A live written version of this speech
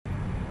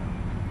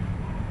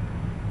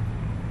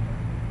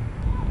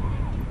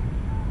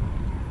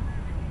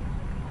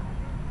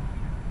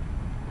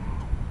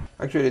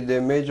Actually, the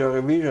major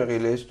revision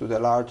relates to the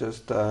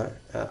largest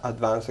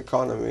advanced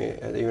economy,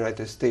 the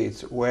United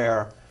States,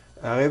 where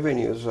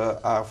revenues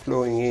are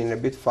flowing in a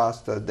bit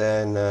faster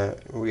than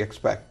we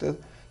expected.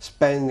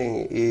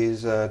 Spending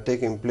is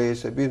taking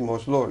place a bit more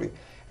slowly.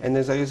 And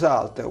as a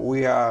result,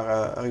 we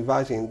are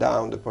revising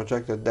down the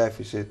projected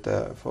deficit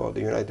for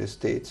the United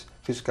States,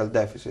 fiscal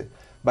deficit,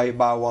 by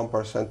about 1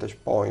 percentage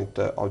point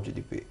of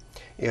GDP.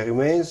 It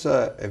remains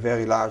a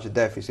very large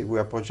deficit. We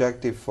are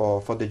projecting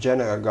for the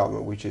general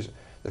government, which is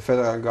the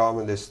federal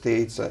government, the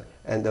states,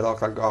 and the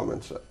local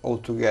governments all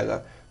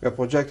together. We are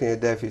projecting a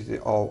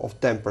deficit of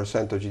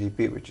 10% of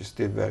GDP, which is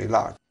still very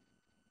large.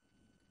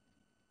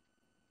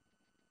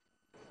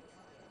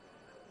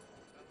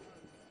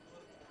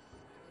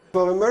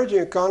 For emerging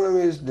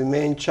economies, the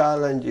main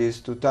challenge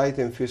is to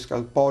tighten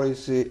fiscal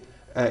policy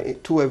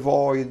to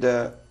avoid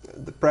the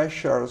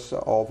pressures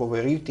of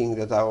overheating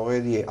that are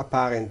already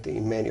apparent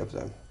in many of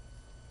them.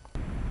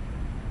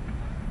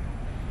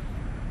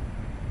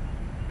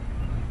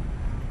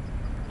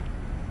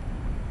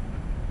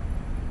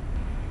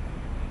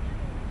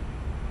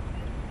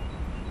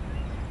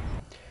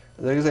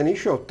 There is an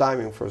issue of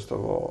timing, first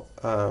of all.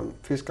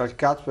 Fiscal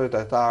cuts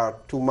that are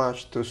too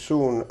much too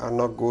soon are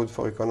not good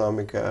for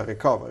economic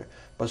recovery,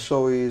 but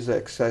so is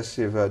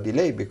excessive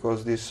delay,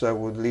 because this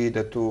would lead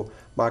to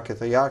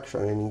market reaction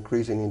and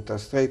increase in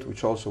interest rate,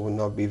 which also would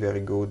not be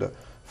very good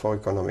for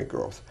economic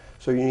growth.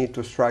 So you need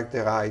to strike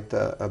the right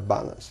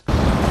balance.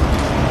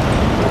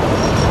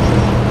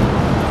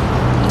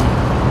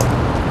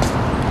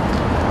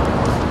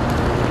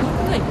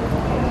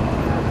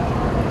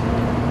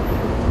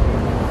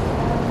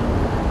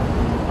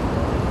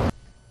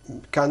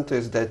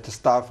 Countries that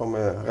start from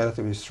a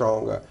relatively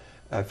strong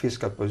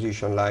fiscal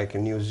position, like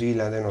New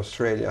Zealand and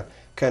Australia,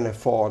 can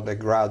afford a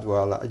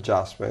gradual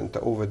adjustment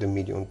over the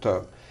medium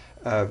term.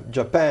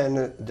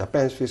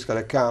 Japan's fiscal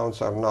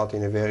accounts are not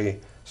in a very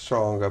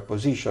strong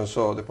position,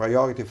 so the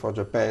priority for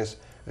Japan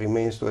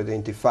remains to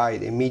identify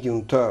a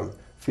medium-term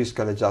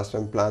fiscal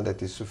adjustment plan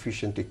that is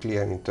sufficiently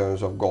clear in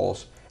terms of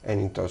goals and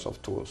in terms of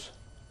tools.